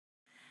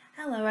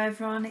Hello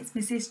everyone, it's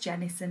Mrs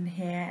Jennison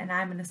here and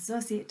I'm an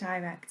Associate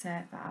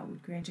Director for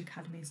Outwood Grange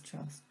Academies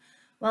Trust.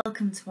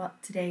 Welcome to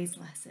today's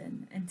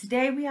lesson, and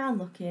today we are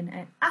looking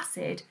at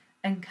acid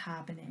and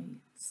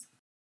carbonates.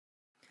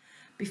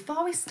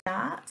 Before we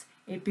start,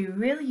 it'd be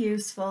really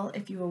useful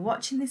if you were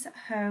watching this at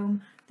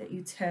home that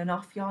you turn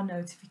off your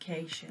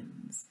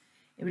notifications.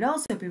 It would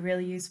also be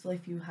really useful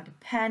if you had a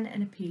pen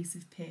and a piece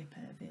of paper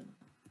available.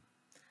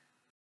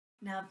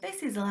 Now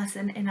this is a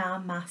lesson in our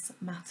mass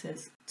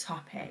matters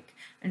topic,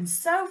 and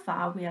so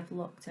far we have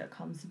looked at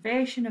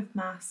conservation of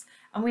mass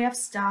and we have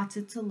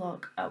started to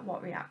look at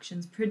what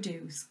reactions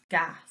produce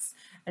gas,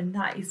 and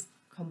that is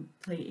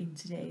complete in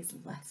today's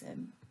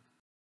lesson.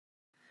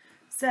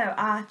 So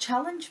our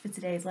challenge for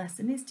today's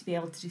lesson is to be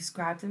able to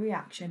describe the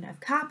reaction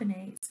of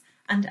carbonates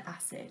and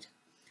acid.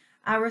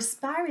 Our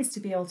aspire is to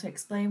be able to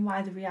explain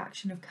why the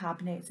reaction of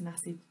carbonates and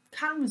acid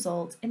can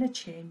result in a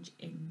change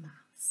in mass.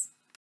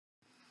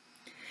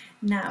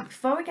 Now,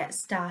 before we get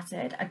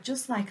started, I'd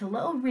just like a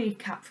little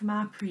recap from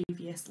our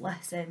previous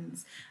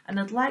lessons, and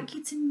I'd like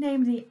you to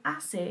name the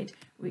acid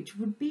which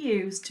would be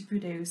used to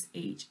produce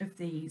each of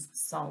these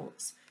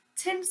salts: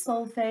 tin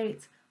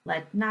sulfate,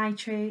 lead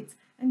nitrate,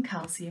 and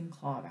calcium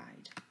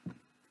chloride.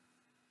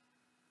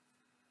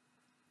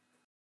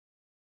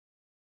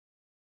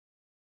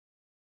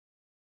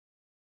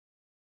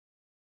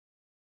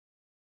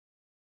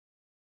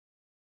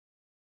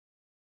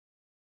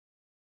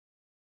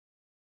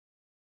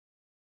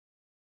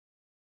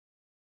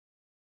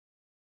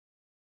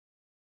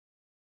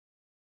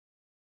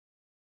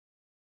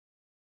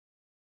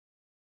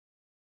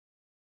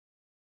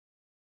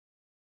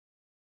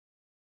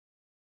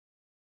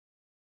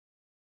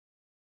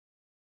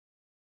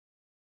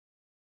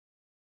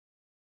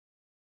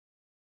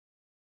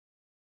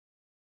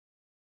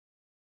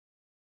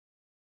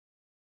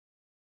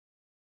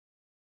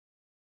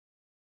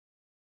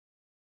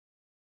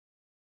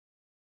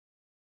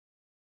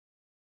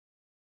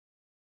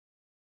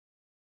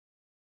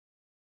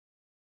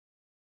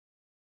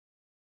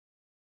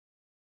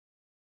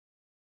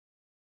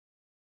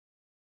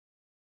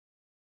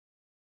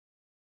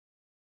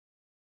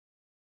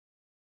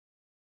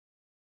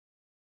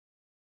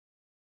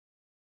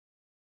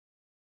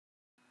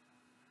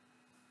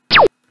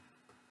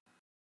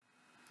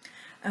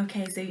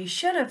 Okay, so you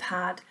should have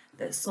had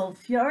that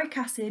sulfuric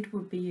acid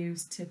would be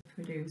used to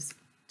produce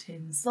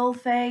tin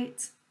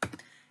sulfate,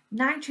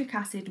 nitric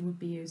acid would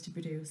be used to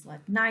produce lead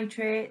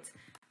nitrate,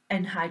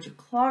 and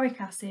hydrochloric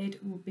acid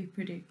would be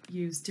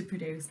used to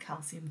produce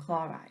calcium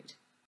chloride.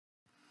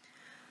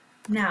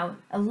 Now,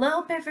 a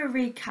little bit of a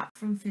recap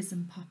from Fizz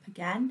and Pop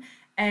again.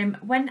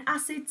 When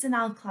acids and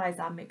alkalis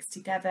are mixed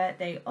together,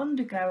 they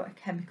undergo a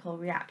chemical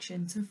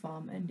reaction to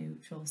form a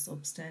neutral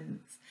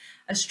substance.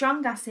 A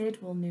strong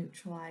acid will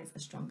neutralise a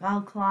strong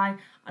alkali,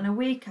 and a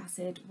weak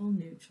acid will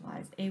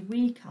neutralise a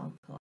weak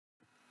alkali.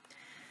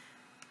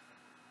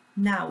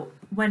 Now,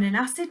 when an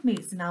acid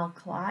meets an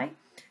alkali,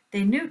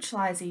 they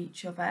neutralise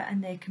each other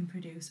and they can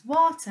produce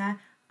water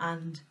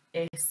and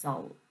a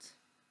salt.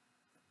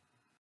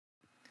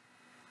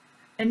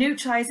 A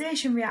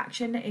neutralisation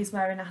reaction is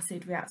where an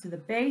acid reacts with a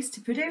base to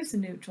produce a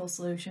neutral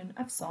solution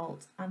of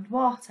salt and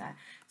water.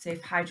 So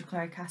if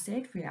hydrochloric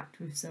acid reacts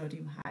with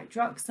sodium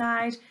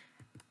hydroxide,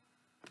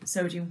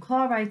 sodium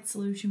chloride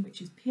solution,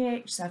 which is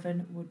pH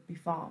 7, would be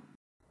formed.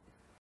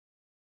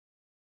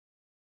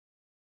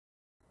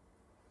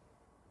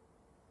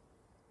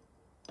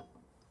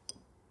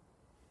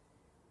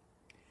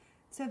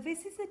 So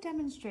this is a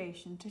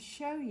demonstration to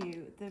show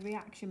you the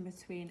reaction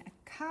between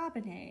a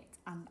carbonate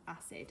and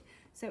acid.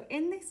 So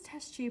in this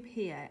test tube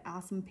here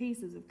are some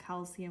pieces of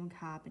calcium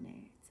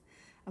carbonate.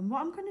 And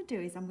what I'm going to do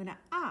is I'm going to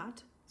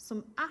add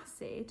some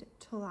acid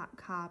to that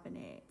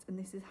carbonate, and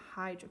this is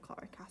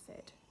hydrochloric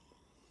acid.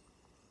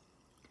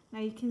 Now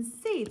you can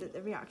see that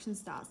the reaction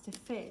starts to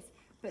fizz,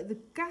 but the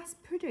gas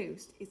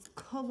produced is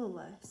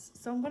colourless.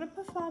 So I'm going to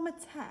perform a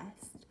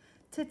test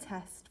to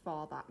test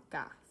for that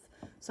gas.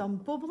 So I'm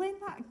bubbling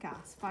that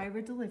gas via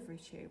a delivery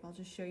tube, I'll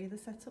just show you the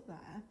setup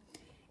there,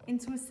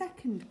 into a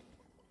second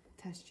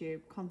test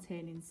tube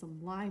containing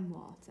some lime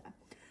water.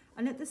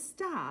 And at the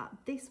start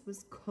this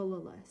was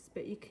colourless,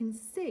 but you can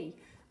see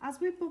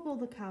as we bubble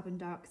the carbon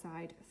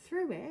dioxide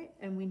through it,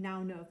 and we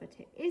now know that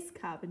it is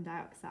carbon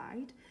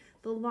dioxide,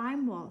 the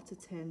lime water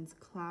turns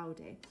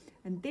cloudy.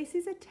 And this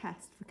is a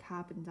test for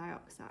carbon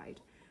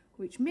dioxide,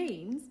 which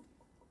means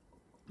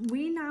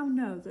we now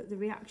know that the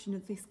reaction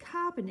of this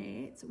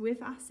carbonate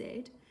with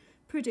acid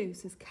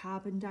produces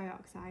carbon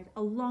dioxide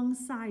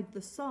alongside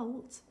the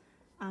salt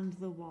and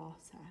the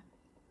water.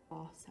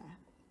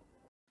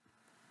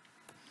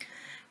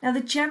 Now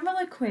the general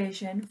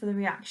equation for the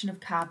reaction of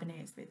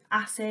carbonates with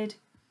acid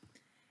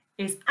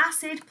is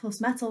acid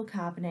plus metal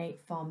carbonate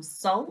forms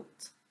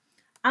salt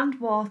and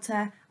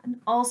water,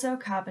 and also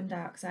carbon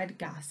dioxide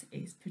gas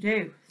is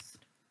produced.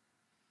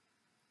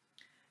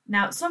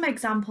 Now, some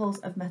examples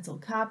of metal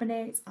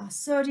carbonates are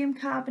sodium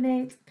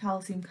carbonate,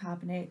 calcium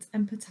carbonate,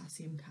 and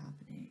potassium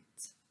carbonate.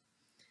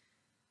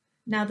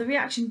 Now, the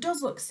reaction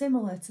does look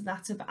similar to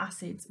that of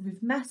acids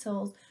with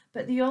metals,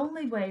 but the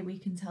only way we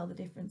can tell the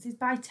difference is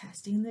by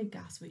testing the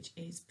gas which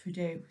is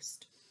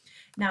produced.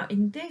 Now,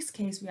 in this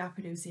case, we are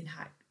producing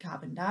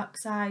carbon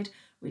dioxide,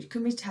 which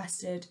can be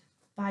tested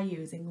by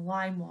using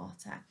lime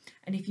water.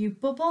 And if you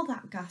bubble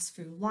that gas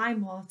through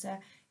lime water,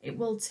 it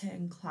will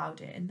turn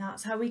cloudy. And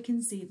that's how we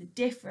can see the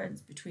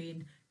difference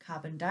between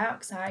carbon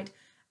dioxide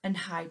and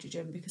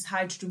hydrogen, because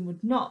hydrogen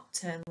would not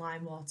turn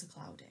lime water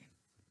cloudy.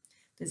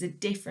 There's a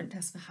different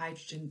test for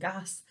hydrogen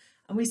gas,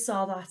 and we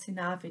saw that in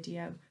our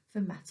video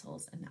for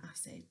metals and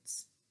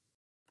acids.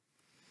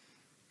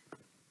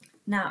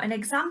 Now, an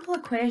example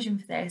equation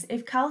for this: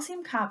 if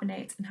calcium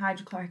carbonate and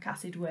hydrochloric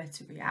acid were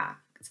to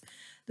react,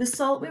 the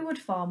salt we would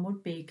form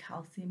would be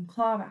calcium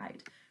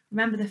chloride.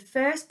 Remember, the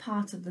first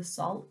part of the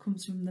salt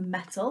comes from the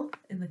metal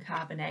in the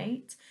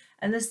carbonate,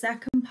 and the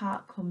second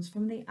part comes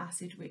from the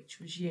acid which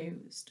was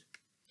used.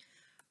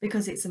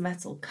 Because it's a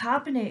metal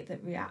carbonate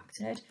that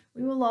reacted,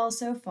 we will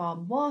also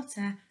form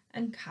water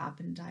and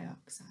carbon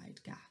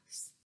dioxide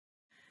gas.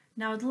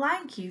 Now, I'd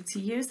like you to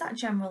use that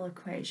general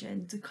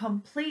equation to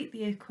complete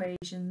the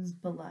equations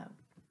below.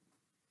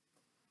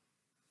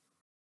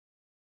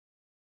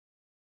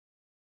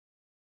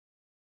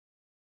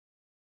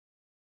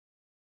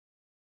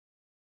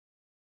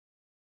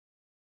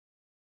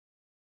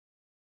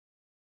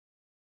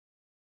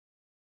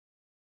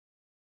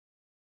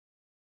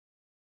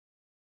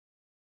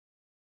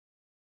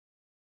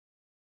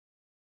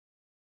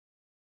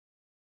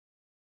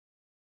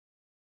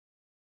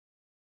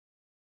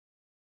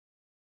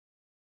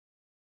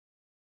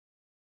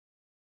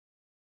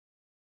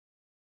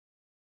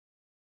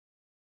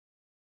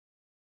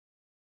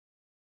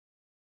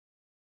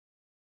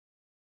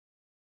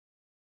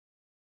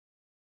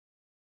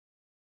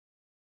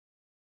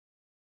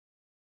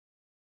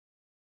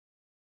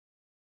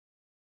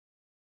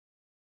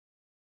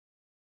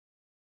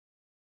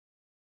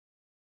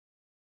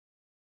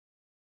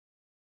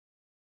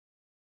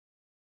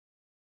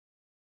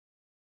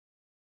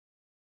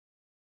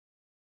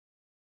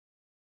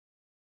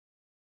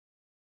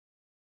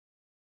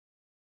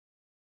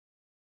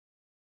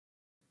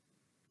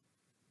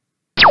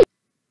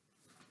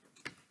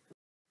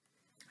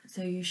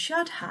 So you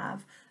should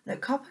have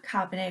that copper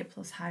carbonate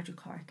plus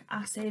hydrochloric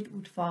acid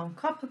would form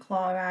copper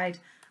chloride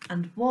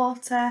and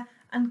water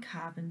and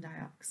carbon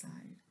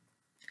dioxide.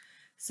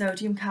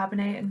 Sodium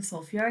carbonate and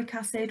sulfuric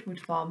acid would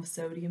form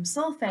sodium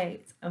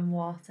sulfate and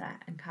water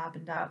and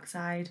carbon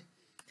dioxide.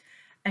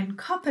 And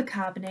copper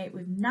carbonate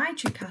with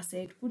nitric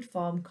acid would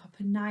form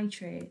copper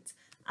nitrate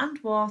and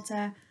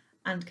water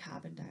and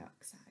carbon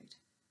dioxide.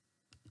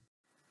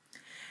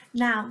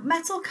 Now,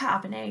 metal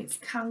carbonates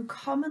can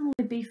commonly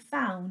be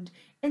found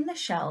in the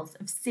shells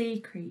of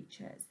sea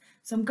creatures.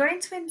 So I'm going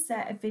to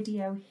insert a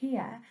video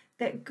here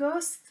that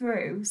goes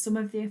through some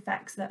of the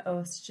effects that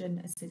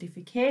ocean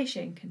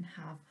acidification can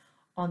have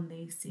on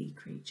these sea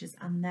creatures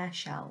and their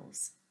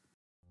shells.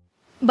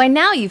 By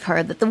now you've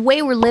heard that the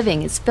way we're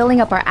living is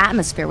filling up our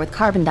atmosphere with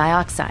carbon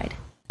dioxide.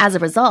 As a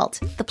result,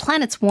 the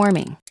planet's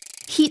warming.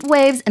 Heat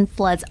waves and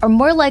floods are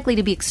more likely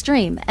to be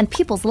extreme, and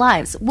people's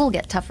lives will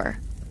get tougher.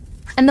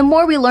 And the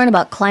more we learn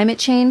about climate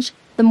change,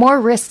 the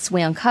more risks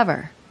we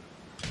uncover.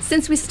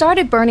 Since we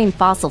started burning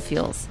fossil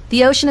fuels,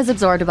 the ocean has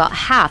absorbed about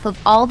half of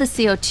all the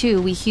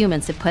CO2 we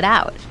humans have put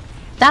out.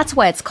 That's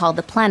why it's called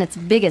the planet's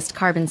biggest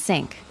carbon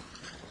sink.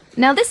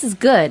 Now, this is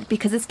good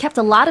because it's kept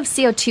a lot of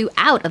CO2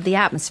 out of the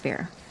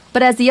atmosphere.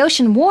 But as the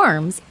ocean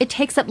warms, it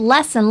takes up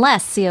less and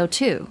less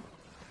CO2.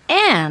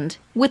 And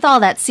with all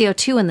that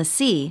CO2 in the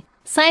sea,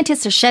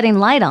 scientists are shedding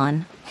light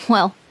on,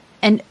 well,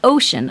 an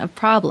ocean of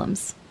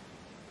problems.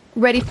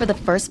 Ready for the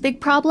first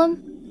big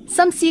problem?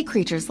 Some sea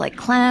creatures like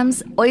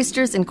clams,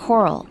 oysters, and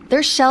coral,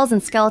 their shells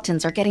and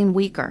skeletons are getting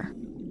weaker.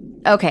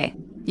 Okay,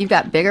 you've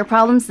got bigger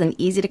problems than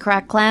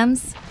easy-to-crack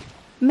clams?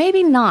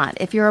 Maybe not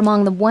if you're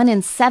among the 1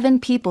 in 7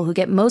 people who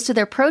get most of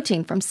their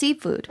protein from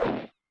seafood.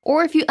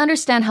 Or if you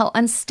understand how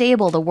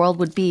unstable the world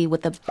would be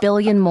with a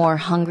billion more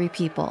hungry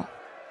people.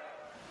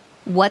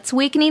 What's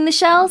weakening the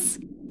shells?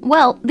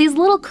 Well, these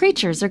little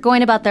creatures are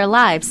going about their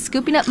lives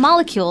scooping up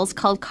molecules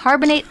called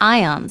carbonate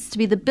ions to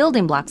be the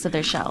building blocks of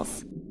their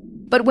shells.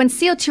 But when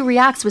CO2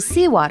 reacts with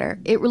seawater,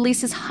 it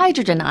releases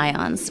hydrogen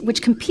ions,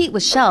 which compete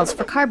with shells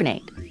for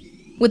carbonate.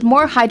 With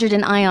more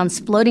hydrogen ions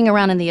floating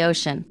around in the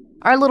ocean,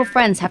 our little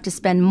friends have to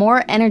spend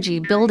more energy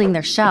building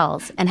their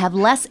shells and have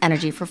less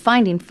energy for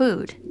finding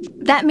food.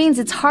 That means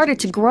it's harder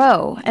to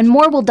grow, and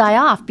more will die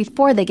off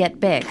before they get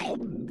big.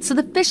 So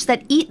the fish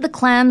that eat the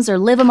clams or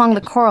live among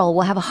the coral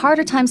will have a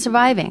harder time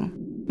surviving,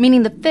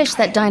 meaning the fish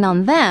that dine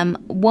on them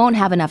won't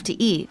have enough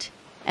to eat,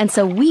 and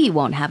so we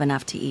won't have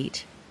enough to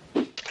eat.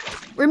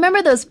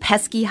 Remember those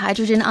pesky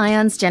hydrogen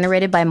ions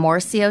generated by more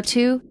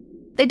CO2?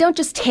 They don't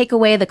just take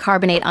away the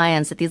carbonate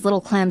ions that these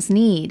little clams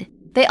need,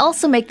 they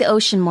also make the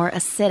ocean more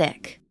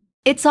acidic.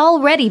 It's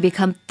already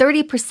become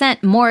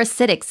 30% more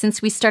acidic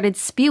since we started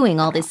spewing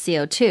all this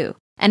CO2,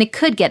 and it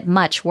could get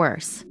much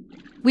worse.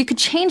 We could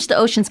change the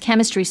ocean's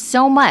chemistry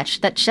so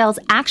much that shells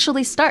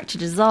actually start to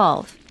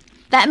dissolve.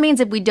 That means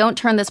if we don't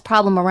turn this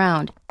problem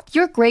around,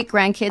 your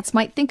great-grandkids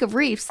might think of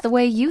reefs the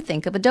way you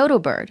think of a dodo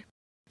bird.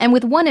 And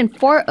with 1 in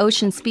 4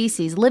 ocean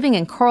species living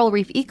in coral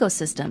reef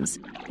ecosystems,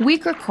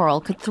 weaker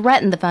coral could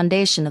threaten the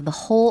foundation of the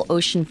whole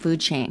ocean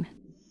food chain.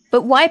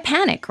 But why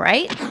panic,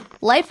 right?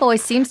 Life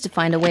always seems to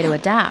find a way to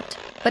adapt,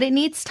 but it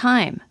needs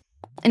time.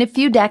 In a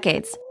few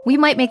decades, we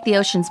might make the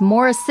oceans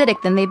more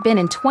acidic than they've been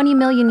in 20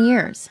 million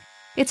years.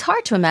 It's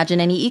hard to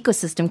imagine any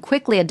ecosystem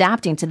quickly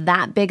adapting to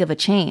that big of a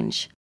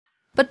change.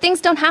 But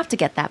things don't have to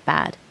get that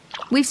bad.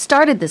 We've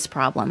started this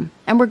problem,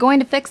 and we're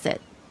going to fix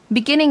it,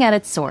 beginning at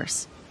its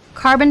source: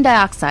 carbon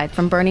dioxide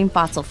from burning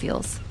fossil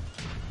fuels.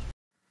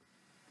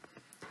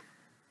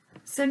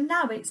 So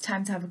now it's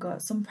time to have a go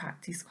at some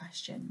practice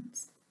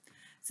questions.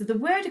 So the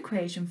word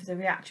equation for the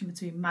reaction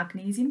between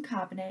magnesium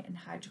carbonate and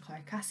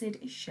hydrochloric acid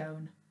is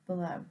shown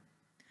below.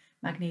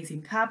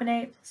 Magnesium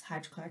carbonate plus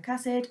hydrochloric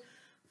acid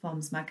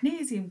forms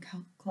magnesium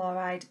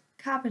chloride,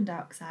 carbon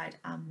dioxide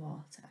and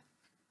water.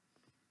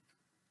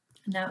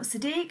 Now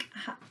Sadiq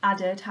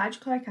added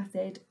hydrochloric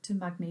acid to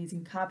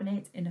magnesium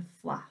carbonate in a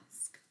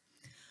flask.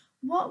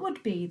 What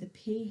would be the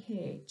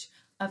pH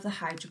of the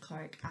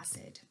hydrochloric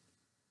acid?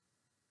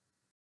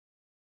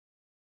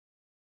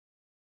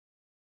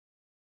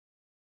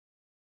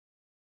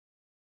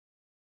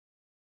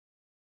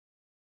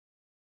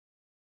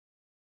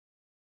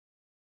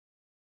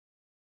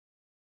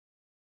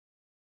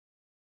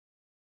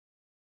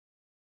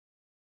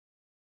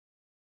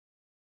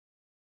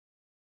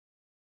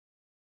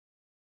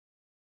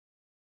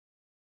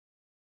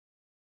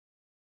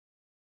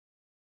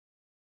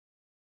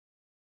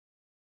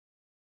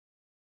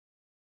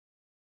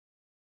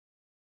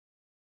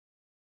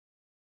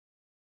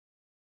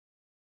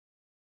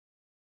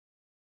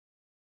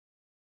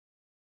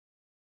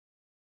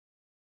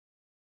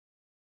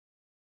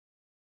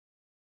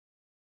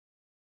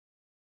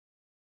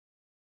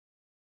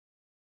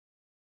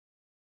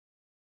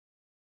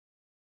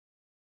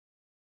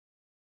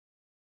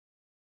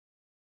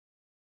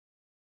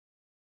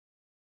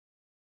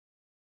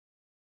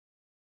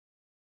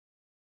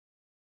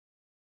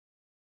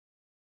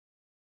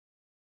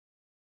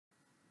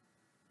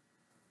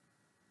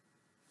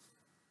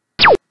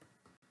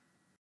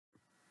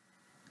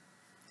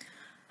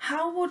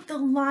 How would the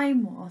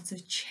lime water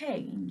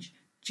change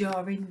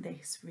during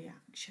this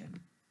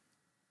reaction?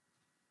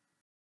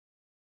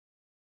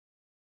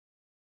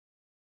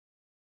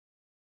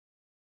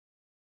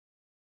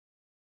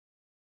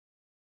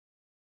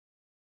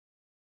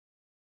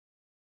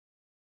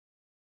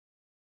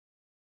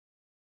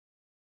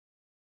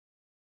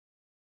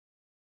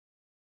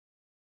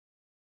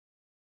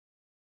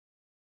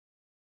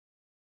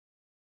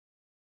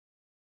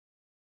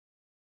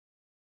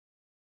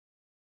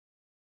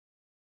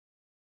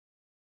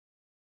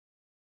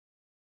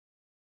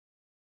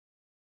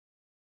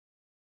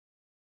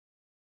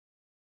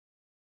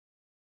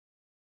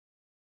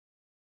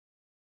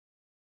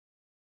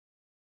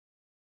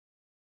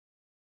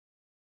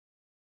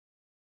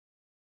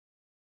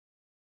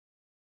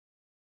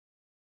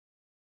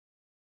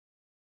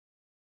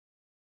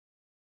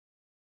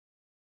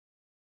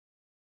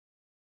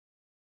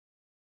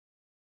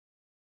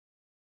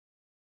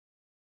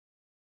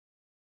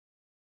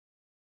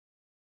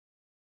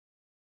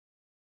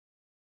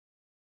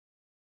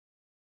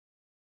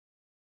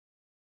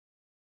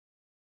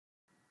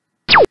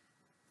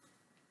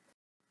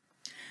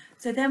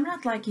 So then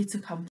I'd like you to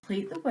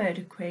complete the word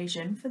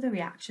equation for the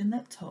reaction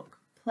that took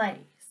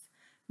place.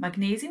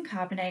 Magnesium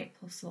carbonate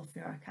plus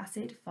sulfuric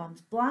acid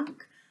forms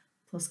blank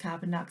plus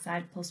carbon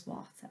dioxide plus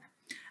water.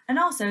 And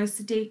also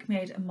Sadiq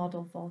made a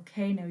model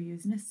volcano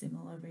using a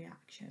similar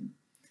reaction.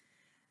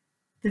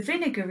 The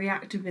vinegar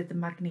reacted with the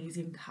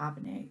magnesium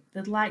carbonate.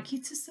 They'd like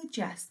you to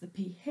suggest the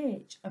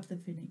pH of the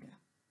vinegar.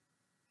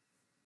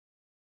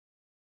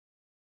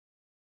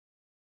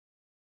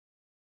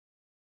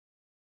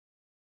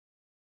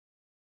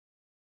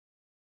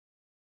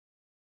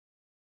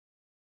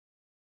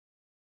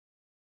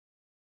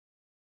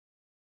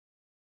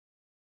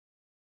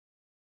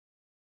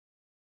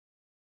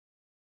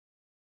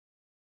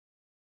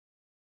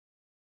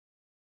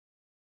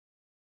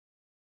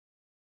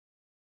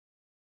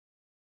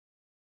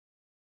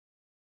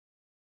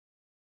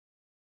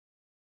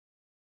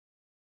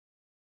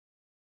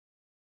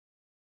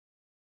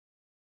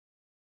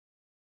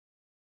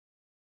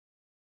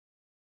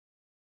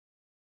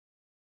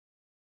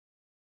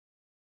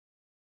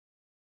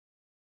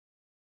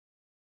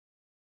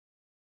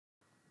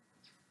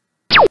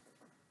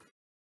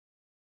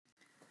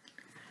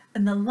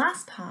 And the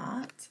last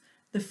part,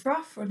 the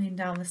froth running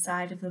down the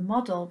side of the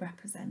model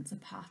represents a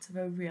part of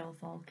a real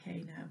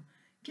volcano.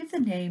 Give the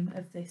name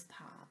of this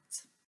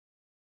part.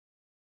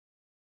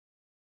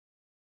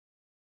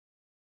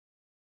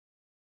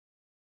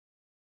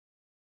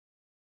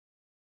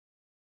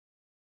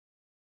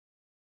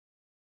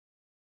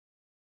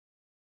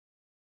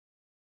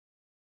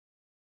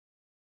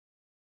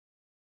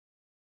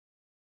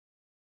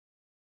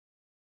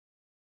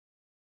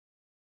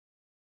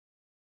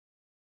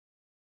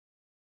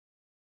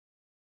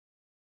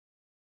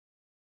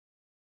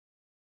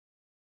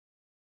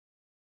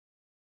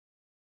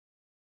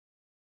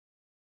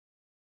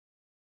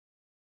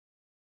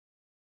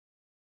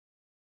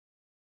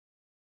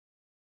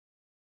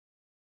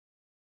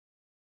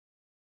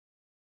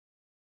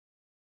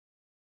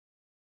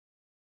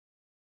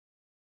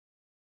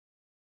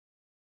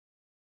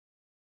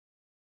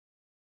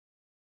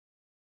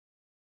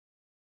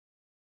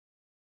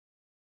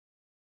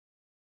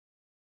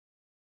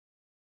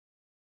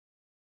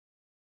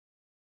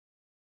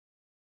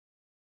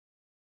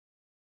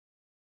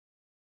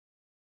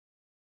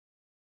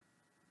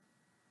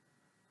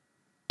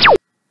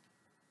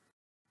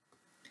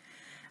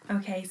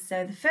 Okay,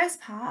 so the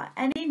first part,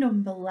 any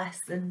number less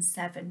than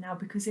 7. Now,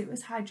 because it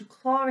was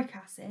hydrochloric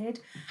acid,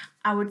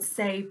 I would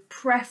say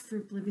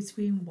preferably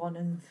between 1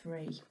 and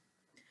 3.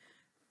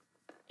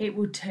 It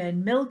would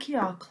turn milky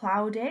or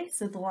cloudy,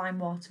 so the lime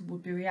water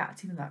would be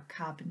reacting with that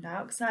carbon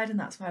dioxide, and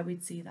that's why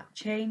we'd see that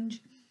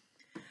change.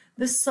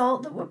 The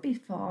salt that would be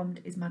formed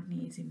is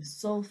magnesium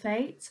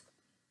sulfate.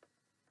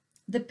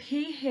 The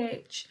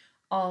pH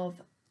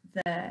of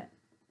the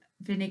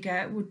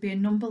vinegar would be a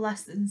number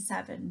less than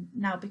 7.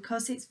 Now,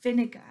 because it's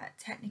vinegar,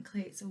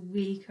 technically it's a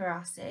weaker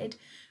acid,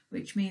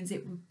 which means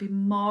it would be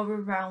more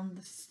around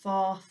the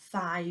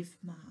 4-5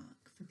 mark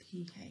for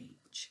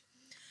pH.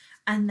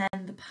 And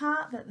then the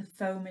part that the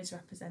foam is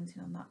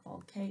representing on that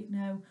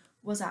volcano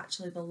was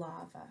actually the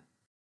lava.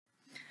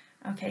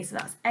 Okay, so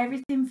that's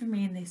everything from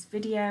me in this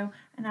video,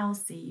 and I will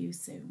see you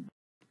soon.